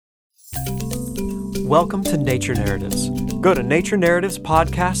Welcome to Nature Narratives. Go to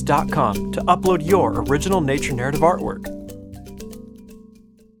naturenarrativespodcast.com to upload your original nature narrative artwork.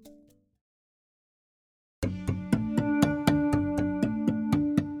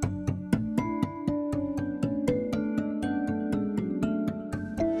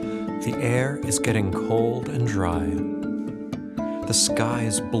 The air is getting cold and dry. The sky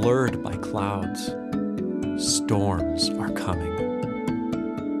is blurred by clouds. Storms are coming.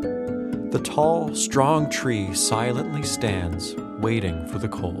 The tall, strong tree silently stands, waiting for the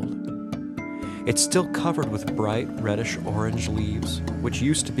cold. It's still covered with bright reddish-orange leaves, which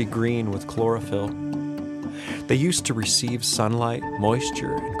used to be green with chlorophyll. They used to receive sunlight,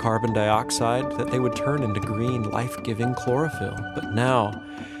 moisture, and carbon dioxide that they would turn into green, life-giving chlorophyll. But now,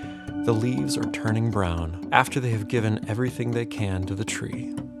 the leaves are turning brown after they have given everything they can to the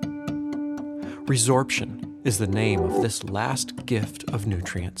tree. Resorption is the name of this last gift of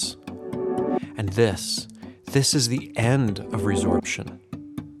nutrients. And this is the end of resorption.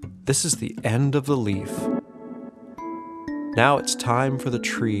 This is the end of the leaf. Now it's time for the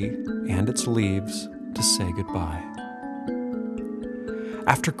tree and its leaves to say goodbye.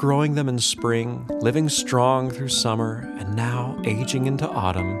 After growing them in spring, living strong through summer, and now aging into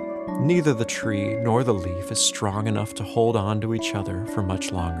autumn, neither the tree nor the leaf is strong enough to hold on to each other for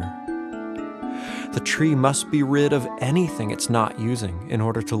much longer. The tree must be rid of anything it's not using in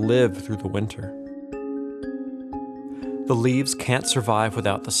order to live through the winter. The leaves can't survive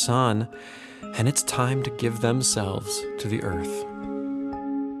without the sun, and it's time to give themselves to the earth.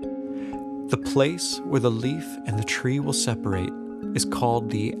 The place where the leaf and the tree will separate is called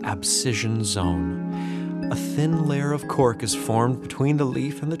the abscission zone. A thin layer of cork is formed between the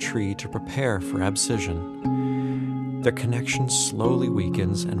leaf and the tree to prepare for abscission. Their connection slowly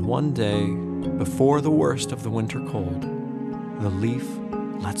weakens, and one day, before the worst of the winter cold, the leaf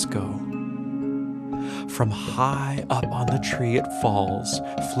lets go. From high up on the tree it falls,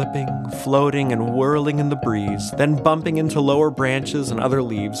 flipping, floating, and whirling in the breeze, then bumping into lower branches and other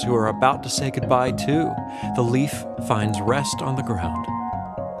leaves who are about to say goodbye too. The leaf finds rest on the ground.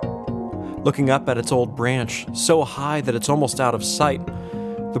 Looking up at its old branch, so high that it's almost out of sight,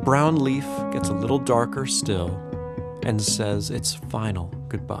 the brown leaf gets a little darker still and says its final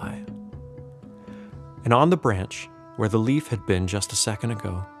goodbye. And on the branch, where the leaf had been just a second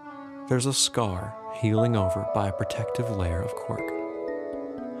ago, there's a scar healing over by a protective layer of cork.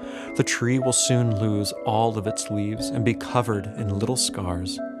 The tree will soon lose all of its leaves and be covered in little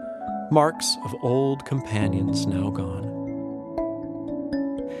scars, marks of old companions now gone.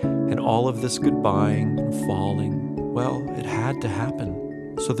 And all of this goodbying and falling, well, it had to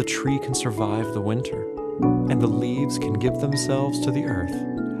happen so the tree can survive the winter, and the leaves can give themselves to the earth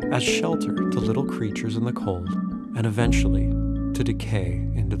as shelter to little creatures in the cold, and eventually to decay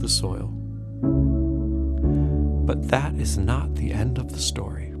into the soil. But that is not the end of the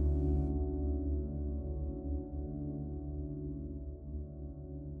story.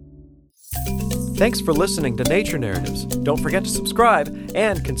 Thanks for listening to Nature Narratives. Don't forget to subscribe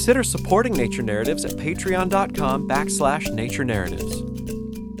and consider supporting Nature Narratives at patreon.com/Nature Narratives.